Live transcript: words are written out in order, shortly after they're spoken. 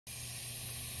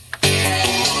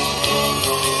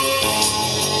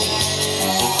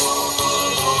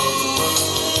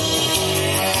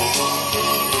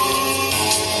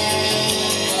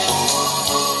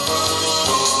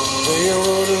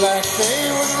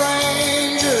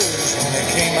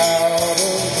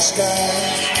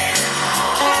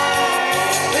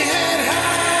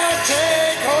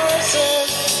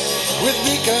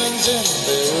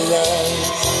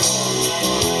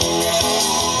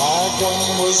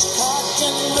was cocked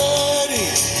and ready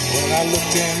when I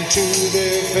looked into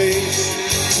their face.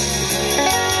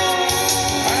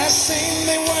 I seen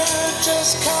they weren't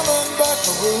just common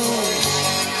buckaroos,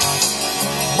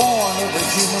 born of the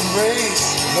human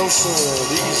race. No sir,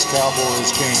 these cowboys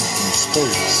came from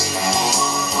space.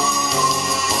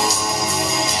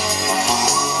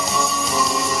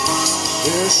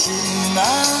 They're shooting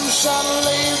iron-shot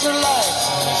laser lights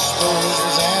on their spurs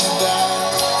was anodyne.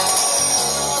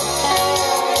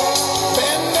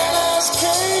 Bandanas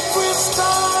caked with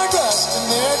stardust and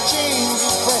their jeans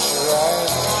was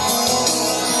pressurized.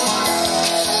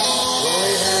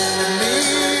 They handed me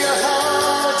a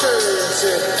halter and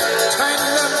said,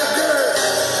 tighten up the girth.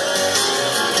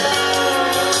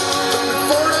 But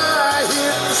before I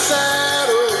hit the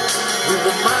saddle, we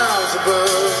were miles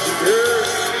above the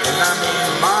earth. I mean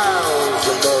miles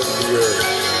above the earth.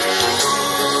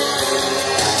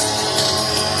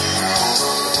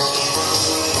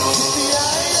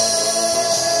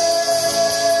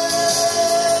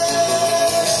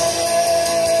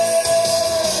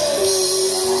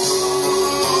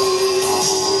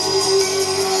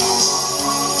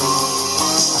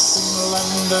 I seen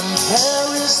London,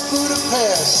 Paris,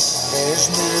 Budapest,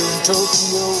 Kashmir, and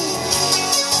Tokyo.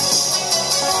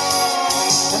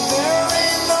 And there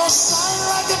ain't no sign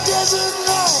like a desert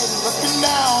night looking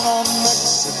down on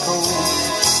Mexico.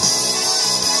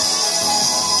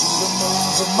 To the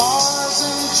moons of Mars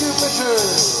and Jupiter,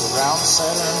 around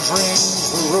Saturn's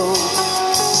rings we rode.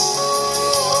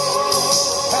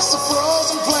 Past the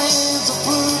frozen plains of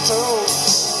Pluto,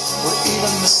 where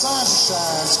even the sun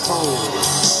shines cold.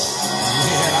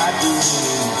 Man, I do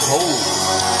mean cold.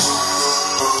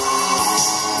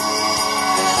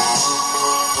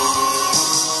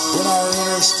 When our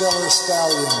interstellar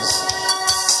stallions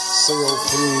sailed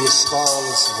through a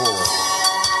starless void,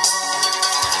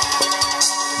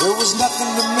 there was nothing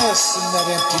to miss in that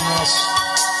emptiness,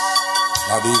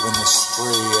 not even a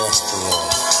stray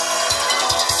asteroid.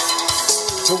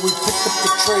 Till we picked up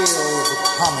the trail of a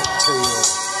comet tail.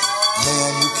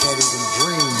 Man, you can't even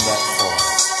dream that far.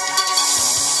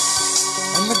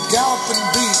 And the galloping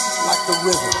beat like the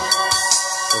rhythm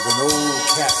of an old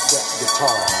catgut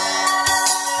guitar,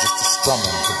 just a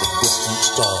strumming to the distant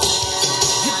stars.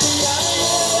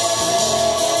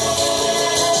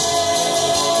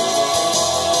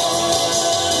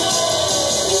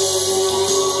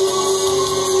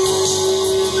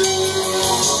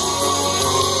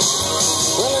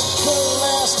 Well, it could have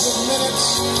lasted minutes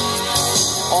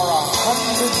or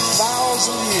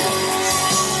 100,000 years,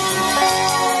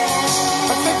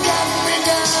 but they got me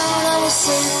down. I was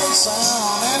safe and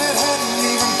sound, and it hadn't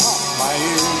even popped my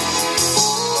ears.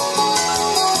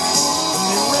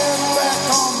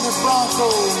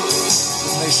 Broncos,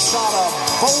 and they shot a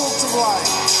bolt of light.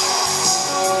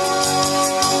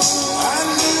 I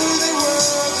knew they were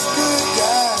the good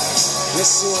guys.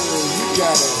 Yes, sir, you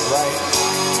got it right,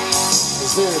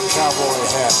 'cause their cowboy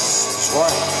hats was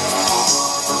white.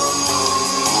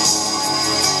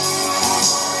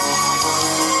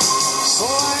 So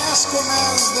I asked them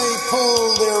as they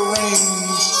pulled their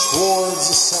reins towards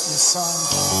the setting sun,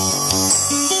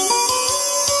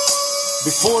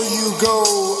 before you go,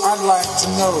 I'd like to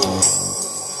know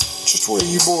just where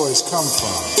you boys come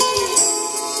from.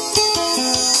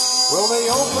 Well, they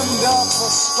opened up a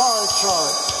star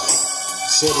chart,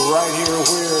 said right here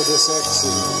where this X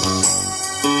is.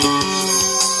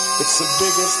 It's the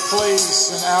biggest place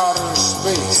in outer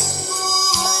space,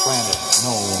 a planet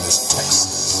known as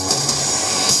Texas.